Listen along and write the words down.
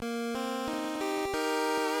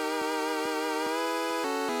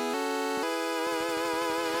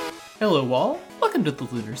Hello all, welcome to the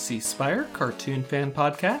Lunar Sea Spire Cartoon Fan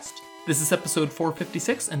Podcast. This is episode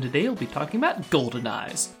 456, and today we'll be talking about Golden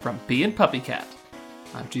Eyes from PuppyCat.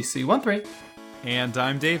 I'm GC13. And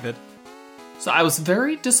I'm David. So I was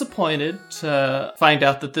very disappointed to find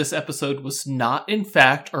out that this episode was not, in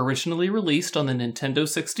fact, originally released on the Nintendo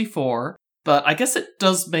 64, but I guess it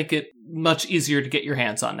does make it much easier to get your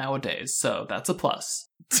hands on nowadays, so that's a plus.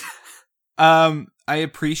 I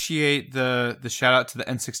appreciate the shout out to the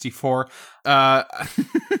N64.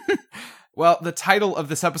 Well, the title of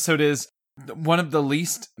this episode is one of the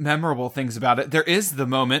least memorable things about it. There is the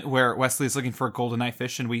moment where Wesley is looking for a golden-eye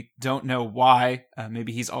fish, and we don't know why.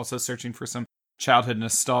 Maybe he's also searching for some childhood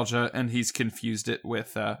nostalgia, and he's confused it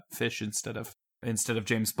with fish instead of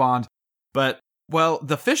James Bond. But, well,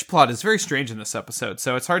 the fish plot is very strange in this episode,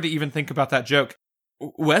 so it's hard to even think about that joke.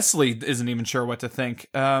 Wesley isn't even sure what to think.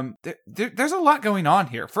 There's a lot going on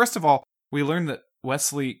here. First of all, we learn that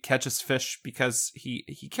Wesley catches fish because he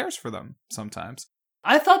cares for them sometimes.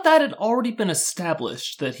 I thought that had already been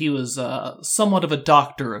established, that he was somewhat of a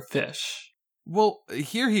doctor of fish. Well,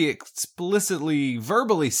 here he explicitly,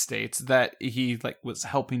 verbally states that he was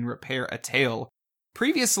helping repair a tail.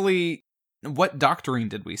 Previously, what doctoring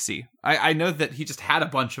did we see? I know that he just had a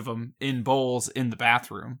bunch of them in bowls in the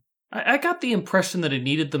bathroom. I got the impression that he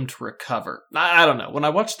needed them to recover. I don't know. When I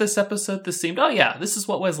watched this episode, this seemed, oh yeah, this is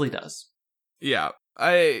what Wesley does. Yeah,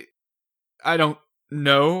 I don't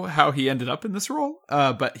know how he ended up in this role,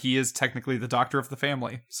 but he is technically the doctor of the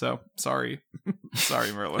family. So, sorry.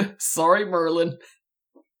 Sorry, Merlin. Sorry, Merlin.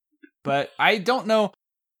 But I don't know.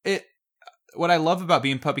 What I love about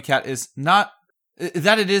being PuppyCat is not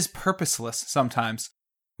that it is purposeless sometimes.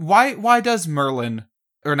 Why does Merlin,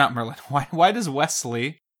 or not Merlin, why does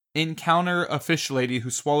Wesley encounter a fish lady who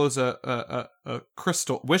swallows a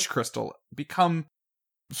wish crystal, become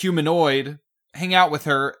humanoid, hang out with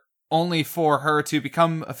her, only for her to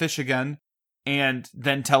become a fish again, and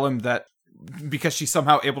then tell him that because she's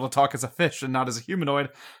somehow able to talk as a fish and not as a humanoid,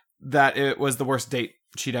 that it was the worst date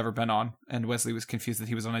she'd ever been on, and Wesley was confused that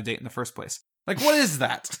he was on a date in the first place. Like, what is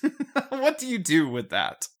that? What do you do with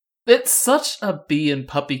that? It's such a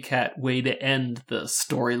PuppyCat way to end the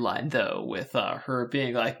storyline, though, with her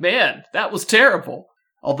being like, man, that was terrible.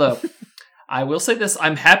 Although, I will say this,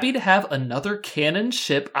 I'm happy to have another canon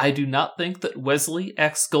ship. I do not think that Wesley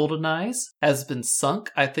x Golden Eyes has been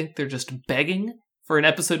sunk. I think they're just begging for an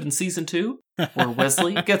episode in Season 2, where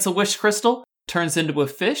Wesley gets a wish crystal, turns into a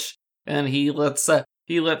fish, and he lets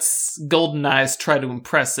Golden Eyes try to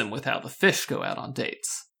impress him with how the fish go out on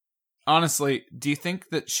dates. Honestly, do you think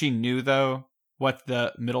that she knew, though, what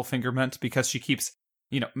the middle finger meant? Because she keeps,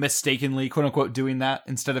 mistakenly, quote-unquote, doing that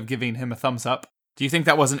instead of giving him a thumbs up? Do you think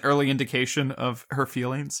that was an early indication of her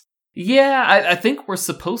feelings? Yeah, I think we're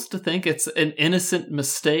supposed to think it's an innocent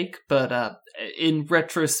mistake, but in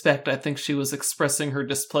retrospect, I think she was expressing her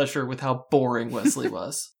displeasure with how boring Wesley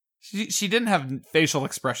was. She didn't have facial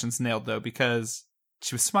expressions nailed, though, because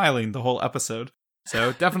she was smiling the whole episode.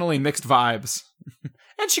 So definitely mixed vibes.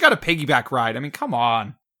 And she got a piggyback ride. I mean, come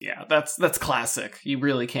on. Yeah, that's classic. You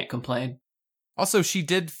really can't complain. Also, she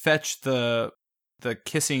did fetch the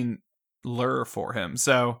kissing lure for him,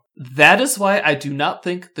 so... That is why I do not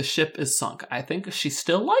think the ship is sunk. I think she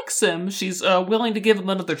still likes him. She's willing to give him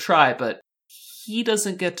another try, but he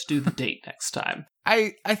doesn't get to do the date next time.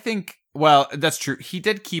 I think... Well, that's true. He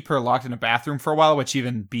did keep her locked in a bathroom for a while, which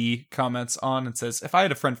even B comments on and says, if I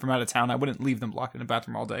had a friend from out of town, I wouldn't leave them locked in a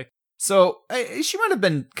bathroom all day. So she might have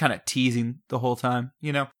been kind of teasing the whole time,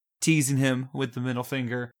 teasing him with the middle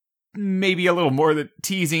finger. Maybe a little more than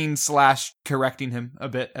teasing / correcting him a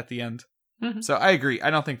bit at the end. Mm-hmm. So I agree. I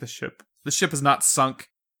don't think the ship is not sunk.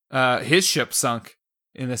 His ship sunk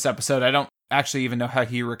in this episode. I don't actually even know how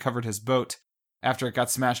he recovered his boat after it got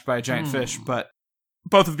smashed by a giant fish, but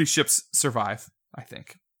both of these ships survive, I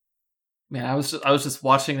think. Man, I was just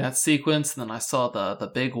watching that sequence, and then I saw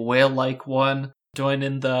the big whale-like one join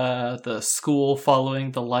in the school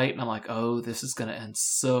following the light, and I'm like, oh, this is gonna end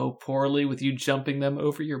so poorly with you jumping them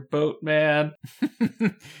over your boat, man.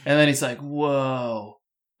 And then he's like, whoa.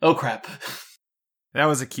 Oh, crap. That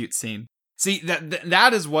was a cute scene. See,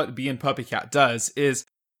 that is what being PuppyCat does, is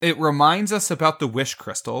it reminds us about the wish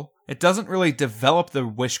crystal. It doesn't really develop the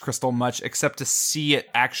wish crystal much except to see it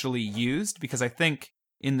actually used, because I think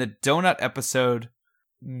in the donut episode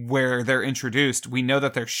where they're introduced, we know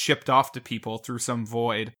that they're shipped off to people through some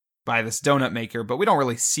void by this donut maker, but we don't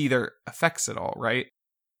really see their effects at all, right?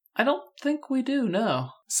 I don't think we do,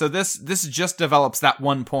 no. So this just develops that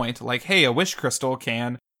one point, like, hey, a wish crystal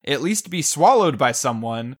can at least be swallowed by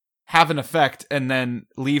someone, have an effect, and then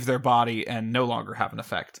leave their body and no longer have an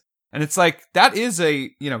effect. And it's like, that is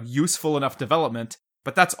a, useful enough development,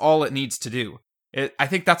 but that's all it needs to do. I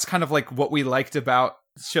think that's kind of like what we liked about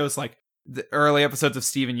shows like the early episodes of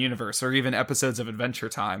Steven Universe or even episodes of Adventure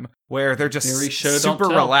Time, where they're just super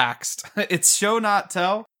relaxed. It's show not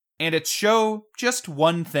tell, and it's show just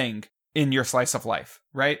one thing in your slice of life,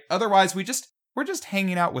 right? Otherwise, we're just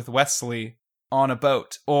hanging out with Wesley on a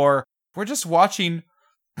boat, or we're just watching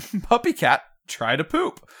PuppyCat try to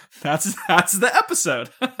poop. That's the episode.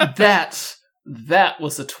 That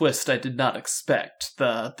was a twist I did not expect.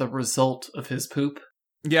 The result of his poop.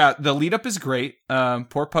 Yeah, the lead up is great.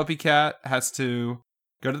 Poor PuppyCat has to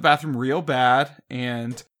go to the bathroom real bad,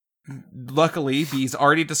 and luckily, Bee's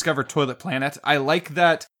already discovered Toilet Planet. I like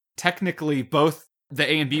that technically both the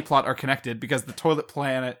A and B plot are connected, because the Toilet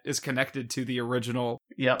Planet is connected to the original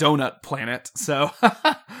Donut Planet. So,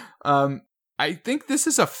 I think this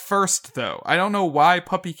is a first, though. I don't know why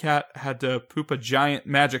PuppyCat had to poop a giant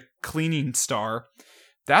magic cleaning star.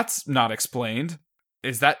 That's not explained.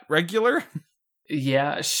 Is that regular?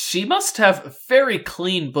 Yeah, she must have very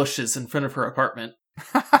clean bushes in front of her apartment.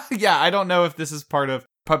 Yeah, I don't know if this is part of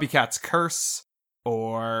PuppyCat's curse,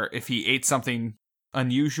 or if he ate something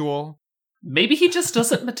unusual. Maybe he just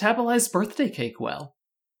doesn't metabolize birthday cake well.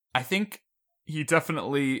 I think he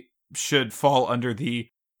definitely should fall under the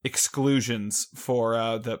exclusions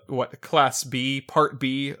for Class B, Part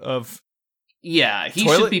B of Yeah, he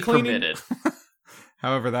toilet should be cleaning? permitted.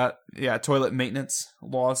 However toilet maintenance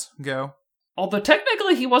laws go. Although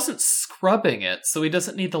technically he wasn't scrubbing it, so he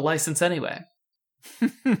doesn't need the license anyway.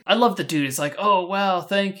 I love the dude. He's like, oh, wow,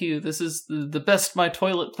 thank you. This is the best my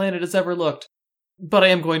Toilet Planet has ever looked. But I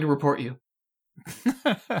am going to report you.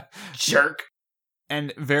 Jerk.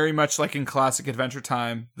 And very much like in classic Adventure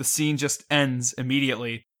Time, the scene just ends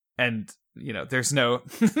immediately, and there's no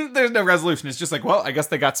there's no resolution. It's just like, well, I guess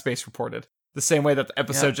they got space reported. The same way that the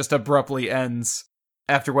episode just abruptly ends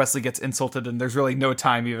after Wesley gets insulted, and there's really no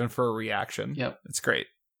time even for a reaction. Yep. It's great.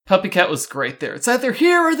 PuppyCat was great there. It's either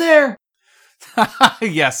here or there.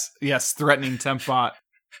 Yes, threatening Tempbot.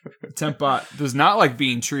 Tempbot does not like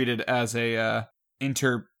being treated as a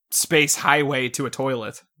interspace highway to a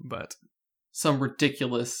toilet, but some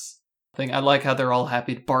ridiculous thing. I like how they're all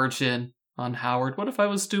happy to barge in on Howard. What if I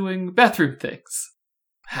was doing bathroom things?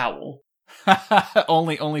 Howl.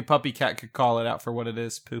 Only PuppyCat could call it out for what it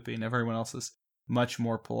is, pooping. Everyone else is much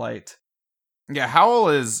more polite. Yeah, Howl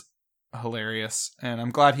is hilarious, and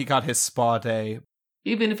I'm glad he got his spa day.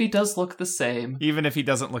 Even if he does look the same. Even if he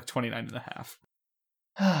doesn't look 29 and a half.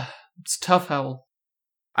 It's tough, Howl.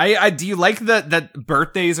 I do you like that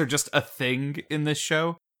birthdays are just a thing in this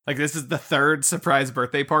show? Like, this is the third surprise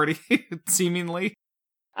birthday party, seemingly.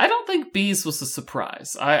 I don't think Bee's was a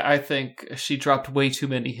surprise. I think she dropped way too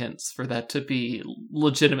many hints for that to be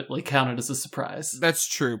legitimately counted as a surprise. That's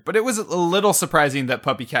true, but it was a little surprising that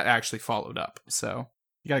PuppyCat actually followed up, so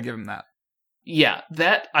you gotta give him that. Yeah,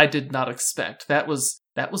 that I did not expect. That was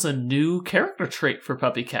a new character trait for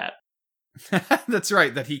PuppyCat. That's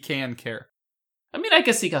right, that he can care. I mean, I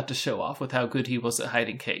guess he got to show off with how good he was at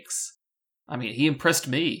hiding cakes. I mean, he impressed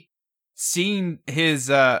me. Seeing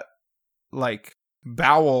his,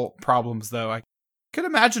 bowel problems, though, I could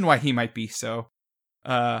imagine why he might be so,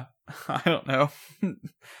 I don't know,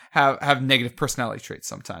 have negative personality traits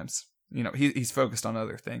sometimes. He's focused on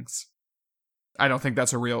other things. I don't think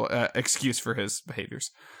that's a real excuse for his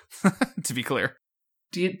behaviors, to be clear.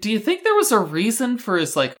 Do you think there was a reason for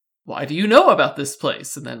his, why do you know about this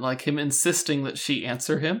place? And then, him insisting that she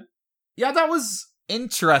answer him? Yeah, that was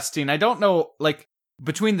interesting. I don't know,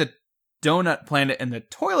 between the Donut Planet and the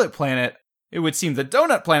Toilet Planet, it would seem the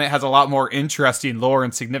Donut Planet has a lot more interesting lore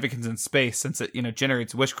and significance in space, since it,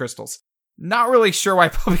 generates wish crystals. Not really sure why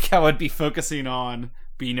PuppyCat would be focusing on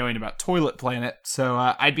knowing about Toilet Planet, so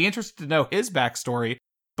I'd be interested to know his backstory.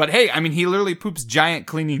 But hey, I mean, he literally poops giant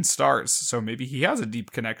cleaning stars, so maybe he has a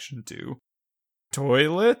deep connection to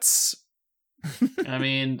toilets? I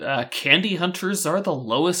mean, candy hunters are the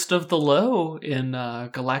lowest of the low in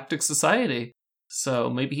galactic society. So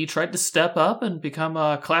maybe he tried to step up and become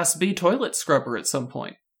a Class B toilet scrubber at some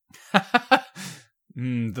point. The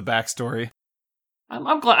backstory.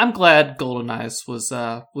 I'm glad Golden Eyes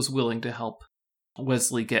was willing to help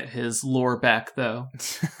Wesley get his lore back, though.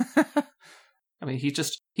 I mean,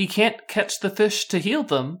 he can't catch the fish to heal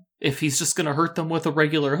them if he's just going to hurt them with a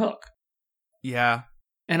regular hook. Yeah.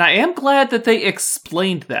 And I am glad that they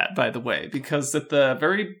explained that, by the way, because at the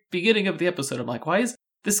very beginning of the episode, I'm like, why is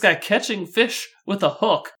this guy catching fish with a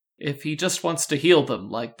hook if he just wants to heal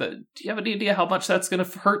them? Do you have any idea how much that's going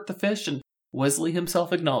to hurt the fish? And Wesley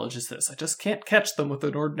himself acknowledges this. I just can't catch them with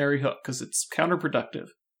an ordinary hook because it's counterproductive.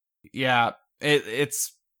 Yeah,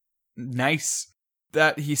 it's nice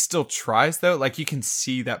that he still tries, though. Like, you can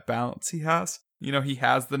see that balance he has. You know, he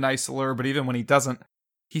has the nice lure, but even when he doesn't,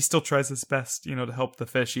 he still tries his best, you know, to help the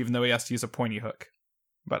fish, even though he has to use a pointy hook.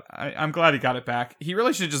 But I'm glad he got it back. He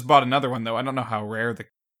really should have just bought another one, though. I don't know how rare the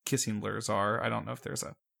kissing lures are. I don't know if there's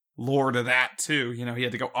a lore to that, too. You know, he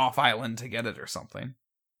had to go off island to get it or something.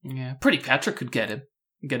 Yeah, Pretty Patrick could get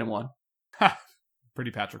him one. Ha!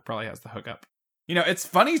 Pretty Patrick probably has the hookup. You know, it's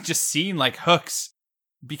funny just seeing, like, hooks,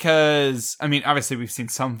 because, I mean, obviously we've seen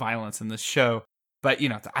some violence in this show, but, you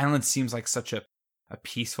know, the island seems like such a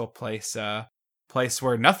peaceful place, place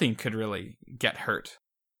where nothing could really get hurt.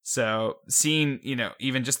 So seeing, you know,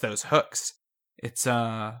 even just those hooks, it's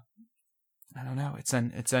I don't know,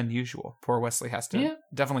 it's unusual. Poor Wesley has to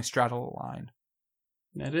definitely straddle a line.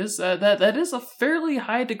 That is that is a fairly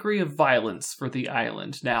high degree of violence for the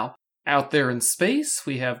island. Now, out there in space,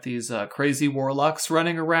 we have these crazy warlocks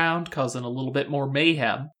running around, causing a little bit more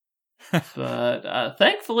mayhem. But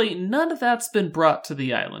thankfully, none of that's been brought to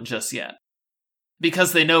the island just yet.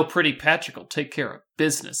 Because they know Pretty Patrick will take care of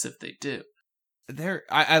business if they do.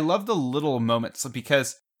 I love the little moments,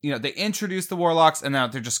 because, you know, they introduce the warlocks and now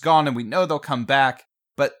they're just gone and we know they'll come back.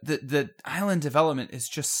 But the island development is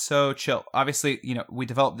just so chill. Obviously, you know, we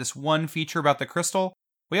developed this one feature about the crystal.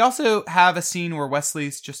 We also have a scene where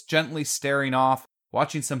Wesley's just gently staring off,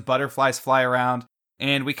 watching some butterflies fly around,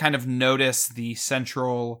 and we kind of notice the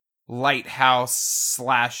central lighthouse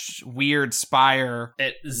 / weird spire.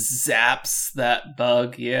 It zaps that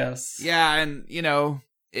bug, yes. Yeah, and, you know,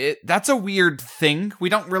 that's a weird thing. We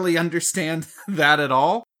don't really understand that at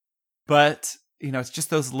all. But, you know, it's just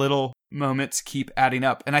those little moments keep adding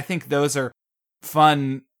up. And I think those are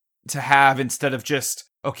fun to have instead of just,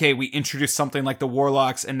 okay, we introduce something like the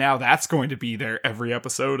warlocks and now that's going to be there every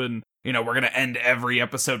episode. And, you know, we're going to end every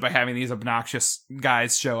episode by having these obnoxious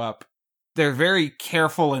guys show up. They're very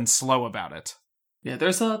careful and slow about it. Yeah,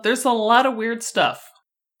 there's a lot of weird stuff.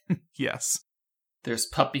 Yes. There's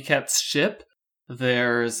PuppyCat's ship.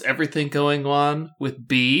 There's everything going on with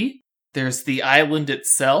B. There's the island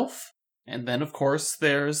itself. And then, of course,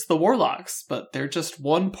 there's the warlocks, but they're just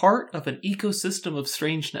one part of an ecosystem of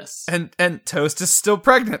strangeness. And Toast is still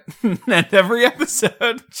pregnant. And every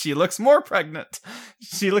episode, she looks more pregnant.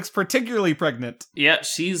 She looks particularly pregnant. Yeah,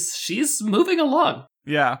 she's moving along.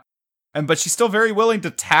 Yeah. But she's still very willing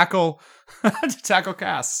to tackle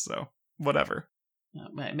Cass, so whatever.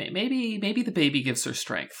 Maybe the baby gives her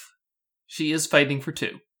strength. She is fighting for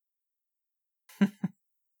 2.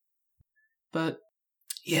 But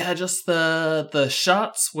yeah, just the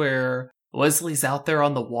shots where Wesley's out there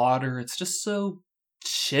on the water, it's just so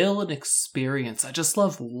chill an experience. I just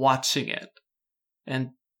love watching it. And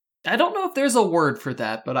I don't know if there's a word for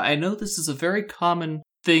that, but I know this is a very common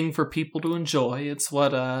thing for people to enjoy. It's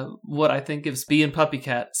what I think gives Bee and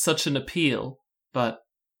PuppyCat such an appeal. But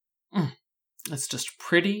it's just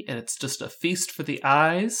pretty, and it's just a feast for the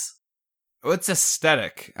eyes. Well, it's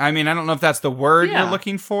aesthetic. I mean, I don't know if that's the word you're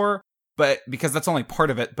looking for, but because that's only part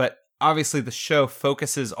of it. But obviously the show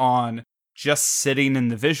focuses on just sitting in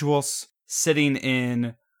the visuals, sitting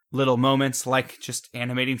in little moments like just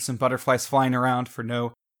animating some butterflies flying around for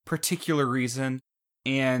no particular reason.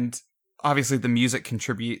 And obviously the music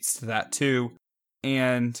contributes to that too.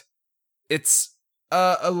 And it's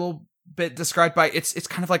a little bit described by, it's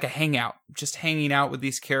kind of like a hangout, just hanging out with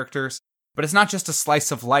these characters. But it's not just a slice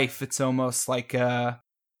of life. It's almost like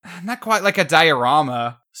not quite like a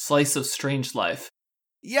diorama. Slice of strange life.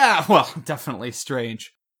 Yeah, well, definitely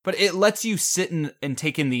strange. But it lets you sit and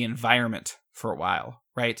take in the environment for a while,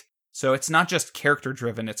 right? So it's not just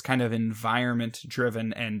character-driven. It's kind of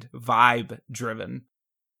environment-driven and vibe-driven,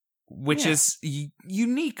 which is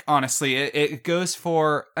unique, honestly. It goes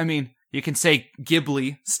for, I mean, you can say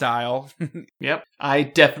Ghibli style. Yep, I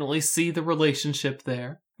definitely see the relationship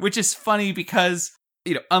there. Which is funny because,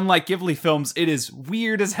 you know, unlike Ghibli films, it is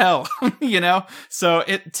weird as hell, you know? So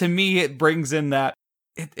to me, it brings in that,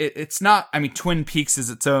 it's not, I mean, Twin Peaks is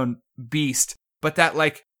its own beast, but that,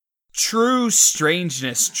 like, true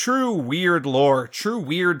strangeness, true weird lore, true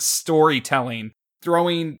weird storytelling,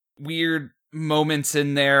 throwing weird moments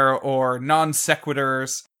in there or non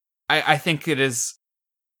sequiturs. I think it is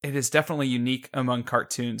definitely unique among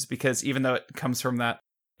cartoons, because even though it comes from that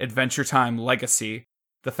Adventure Time legacy,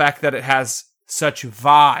 the fact that it has such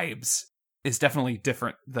vibes is definitely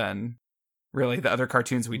different than really the other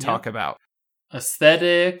cartoons we talk about.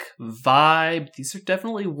 Aesthetic, vibe, these are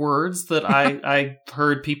definitely words that I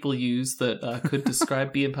heard people use that could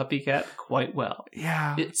describe Bee and PuppyCat quite well.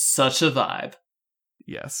 Yeah. It's such a vibe.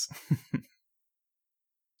 Yes.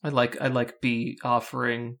 I like Bee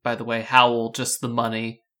offering, by the way, Howl just the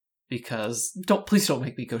money because please don't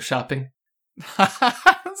make me go shopping.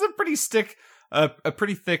 That's a pretty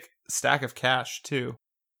thick stack of cash too.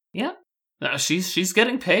 Yeah. She's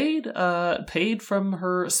getting paid from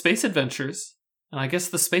her space adventures. And I guess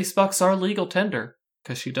the space bucks are legal tender,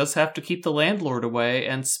 because she does have to keep the landlord away.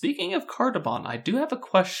 And speaking of Cardamon, I do have a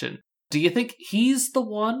question. Do you think he's the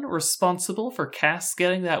one responsible for Cass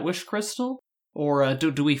getting that wish crystal? Or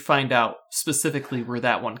do we find out specifically where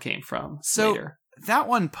that one came from later? That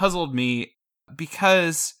one puzzled me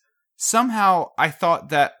because somehow I thought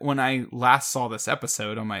that when I last saw this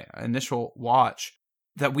episode on my initial watch,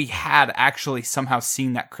 that we had actually somehow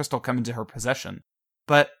seen that crystal come into her possession.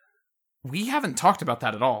 But we haven't talked about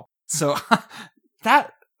that at all. So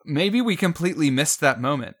that maybe we completely missed that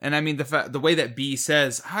moment. And I mean, the way that B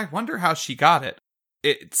says, I wonder how she got it.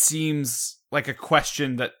 It seems like a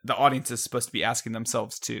question that the audience is supposed to be asking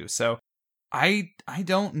themselves too. So I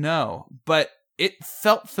don't know, but it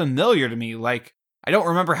felt familiar to me. Like, I don't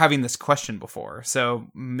remember having this question before. So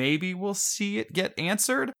maybe we'll see it get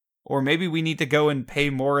answered, or maybe we need to go and pay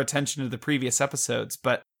more attention to the previous episodes.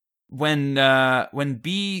 But when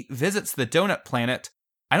B visits the donut planet,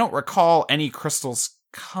 I don't recall any crystals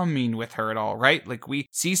coming with her at all, right? Like, we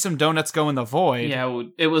see some donuts go in the void. Yeah,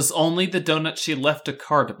 it was only the donut she left to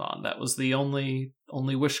Cardamon. That was the only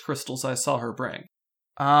wish crystals I saw her bring.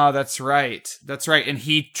 Ah, that's right. That's right. And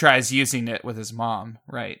he tries using it with his mom,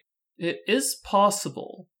 right? It is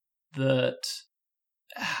possible that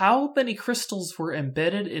how many crystals were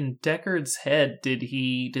embedded in Deckard's head?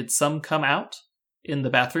 Did some come out in the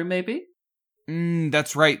bathroom, maybe?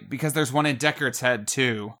 That's right, because there's one in Deckard's head,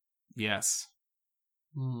 too. Yes.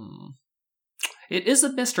 It is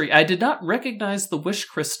a mystery. I did not recognize the wish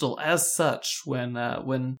crystal as such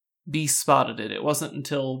when B spotted it. It wasn't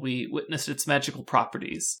until we witnessed its magical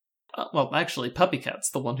properties. Well, actually,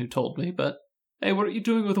 PuppyCat's the one who told me, but hey, what are you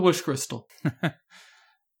doing with a wish crystal?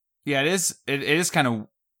 Yeah, it is kind of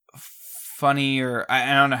funny, or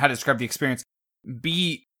I don't know how to describe the experience.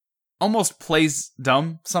 B almost plays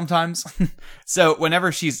dumb sometimes. So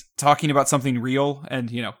whenever she's talking about something real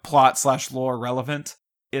and, plot/lore relevant,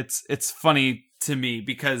 it's funny to me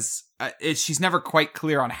because she's never quite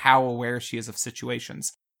clear on how aware she is of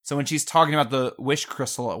situations. So when she's talking about the wish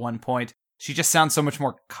crystal at one point, she just sounds so much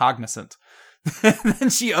more cognizant than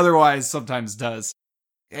she otherwise sometimes does.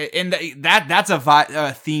 And that's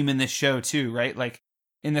a theme in this show too, right? Like,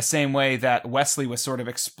 in the same way that Wesley was sort of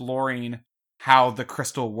exploring how the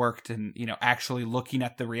crystal worked and, actually looking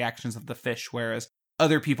at the reactions of the fish, whereas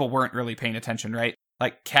other people weren't really paying attention, right?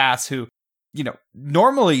 Like Cass, who,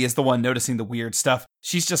 normally is the one noticing the weird stuff.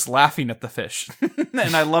 She's just laughing at the fish.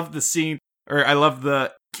 And I love the scene, or I love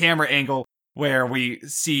the camera angle where we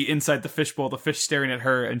see inside the fishbowl, the fish staring at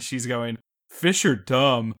her, and she's going, "Fish are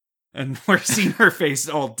dumb." And we're seeing her face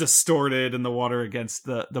all distorted in the water against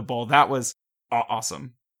the bowl. That was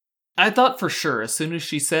awesome. I thought for sure, as soon as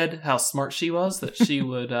she said how smart she was, that she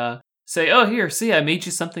would say, "Oh, here, see, I made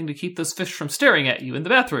you something to keep those fish from staring at you in the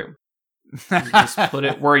bathroom. You just put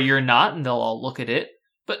it where you're not, and they'll all look at it."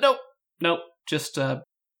 But nope, just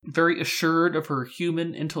very assured of her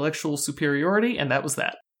human intellectual superiority, and that was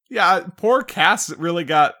that. Yeah, poor Cass really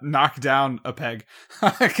got knocked down a peg.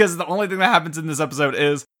 Because the only thing that happens in this episode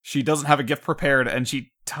is she doesn't have a gift prepared, and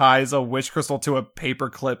she ties a wish crystal to a paper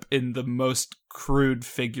clip in the most crude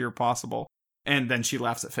figure possible. And then she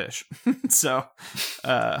laughs at fish. So,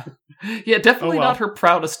 yeah, definitely not her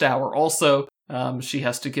proudest hour. Also, she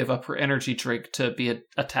has to give up her energy drink to be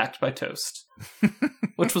attacked by Toast.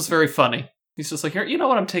 Which was very funny. He's just like, "Here, you know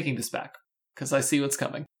what? I'm taking this back. Because I see what's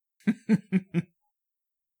coming."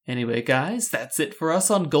 Anyway, guys, that's it for us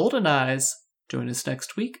on Golden Eyes. Join us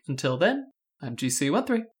next week. Until then, I'm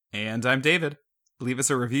GC13. And I'm David. Leave us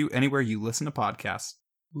a review anywhere you listen to podcasts.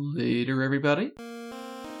 Later, everybody.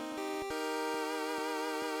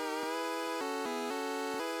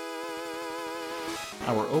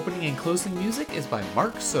 Our opening and closing music is by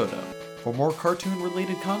Mark Soto. For more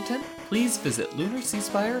cartoon-related content, please visit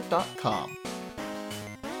lunarseaspire.com.